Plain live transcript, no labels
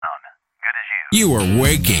You are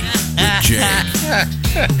waking with Jake.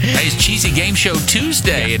 Hey, it's Cheesy Game Show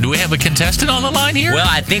Tuesday, and do we have a contestant on the line here? Well,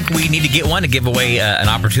 I think we need to get one to give away an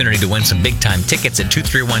opportunity to win some big-time tickets at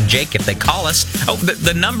 231-JAKE if they call us. Oh,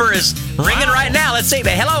 the number is ringing right now. Let's see.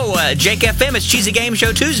 Hello, Jake FM. It's Cheesy Game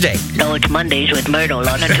Show Tuesday. No, it's Mondays with Myrtle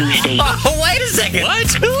on a Tuesday. Oh, wait a second.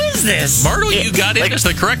 What? Who is this? Myrtle, you got in as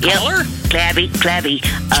the correct caller? Clabby.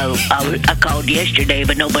 Oh, I called yesterday,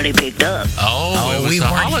 but nobody picked up. Oh, it was we a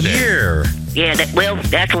weren't holiday. here. Yeah,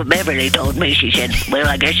 that's what Beverly told me. She said, well,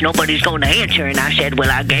 I guess nobody's going to answer. And I said,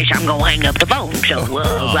 well, I guess I'm going to hang up the phone. So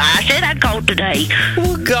I said I'd call today.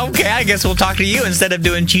 Well, okay, I guess we'll talk to you instead of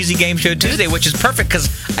doing Cheesy Game Show Tuesday, which is perfect because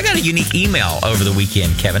I got a unique email over the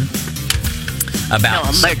weekend, Kevin.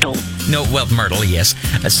 About Myrtle. Myrtle, yes.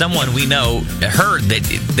 Someone we know heard that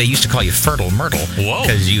they used to call you Fertile Myrtle. Whoa.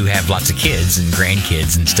 Because you have lots of kids and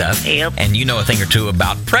grandkids and stuff. Yep. And you know a thing or two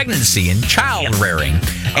about pregnancy and child rearing.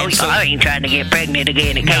 Oh, And so, I ain't trying to get pregnant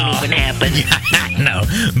again. It can't even happen. no,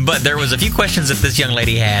 but there was a few questions that this young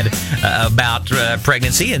lady had about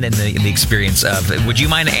pregnancy and then the experience of. Would you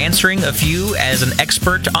mind answering a few as an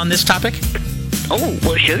expert on this topic? Oh,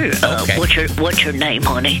 well, sure. Okay. What's your name,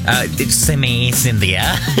 honey? It's me, Cynthia.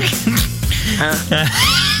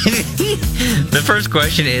 The first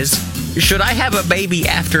question is, should I have a baby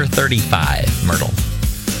after 35, Myrtle?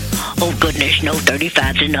 Oh, goodness, no,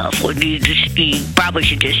 35's enough. Well, you probably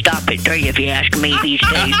should just stop at 30 if you ask me these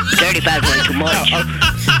days. 35's way too much.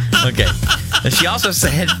 Okay. She also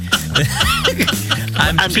said,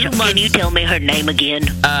 Can you tell me her name again?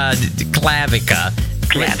 Clavica.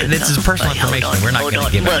 This is personal information. We're not going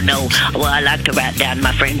to give it. Well, no. Well, I like to write down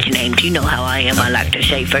my friends' names. You know how I am. I like to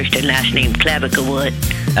say first and last name. Clavica what?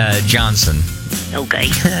 Johnson. Okay.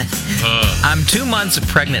 I'm 2 months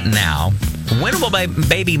pregnant now. When will my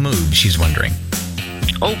baby move, she's wondering.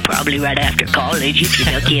 Oh, probably right after college if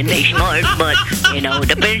you're lucky and they smart. But,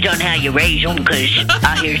 depends on how you raise them, because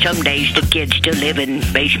I hear some days the kids still live in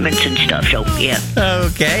basements and stuff, so, yeah.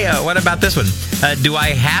 Okay, what about this one? Do I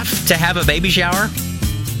have to have a baby shower?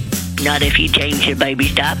 Not if you change your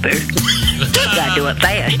baby's diaper. You gotta do it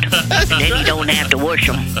fast. And then you don't have to wash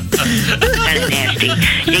them. Kind of nasty.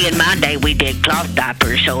 See, in my day, we did cloth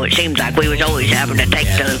diapers, so it seems like we was always having to take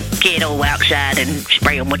the kiddo outside and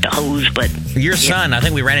spray them with the hose, but... Your son, I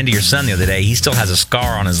think we ran into your son the other day. He still has a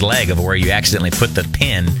scar on his leg of where you accidentally put the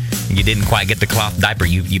pin. You didn't quite get the cloth diaper.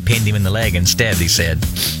 You pinned him in the leg instead, he said.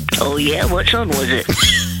 Oh, yeah? What son was it?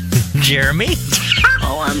 Jeremy.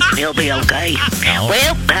 Oh, he'll be okay. Oh.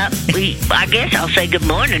 Well, I guess I'll say good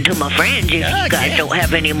morning to my friends if you guys don't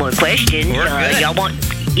have any more questions. We're good. Y'all want...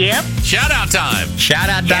 Yep. Shout-out time.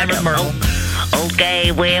 Shout-out Diamond Myrtle.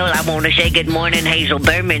 Okay, well, I want to say good morning, Hazel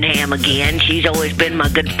Birmingham again. She's always been my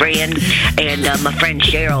good friend. And my friend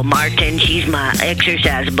Cheryl Martin, she's my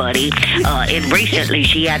exercise buddy. And recently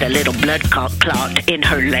she had a little blood clot in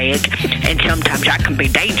her leg. And sometimes that can be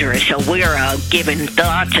dangerous. So we're giving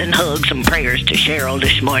thoughts and hugs and prayers to Cheryl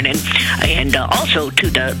this morning. And also to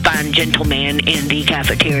the fine gentleman in the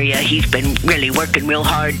cafeteria. He's been really working real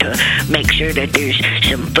hard to make sure that there's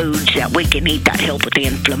some foods that we can eat that help with the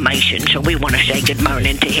inflammation. So we want to say good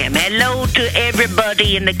morning to him. Hello to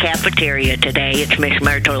everybody in the cafeteria today. It's Miss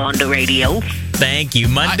Myrtle on the radio. Thank you.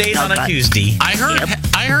 Mondays on a Tuesday. I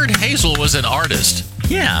heard Hazel was an artist.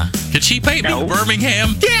 Yeah. Could she paint me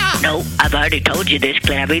Birmingham? Yeah. No, I've already told you this,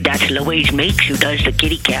 Clabby. That's Louise Meeks who does the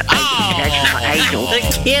kitty cat painting. That's not Hazel. The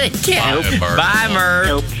kitty cat. Nope. Bye,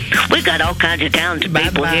 Myrtle. Nope. We got all kinds of talented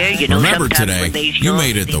people here. Remember sometimes when today, these you young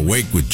made it the Wake with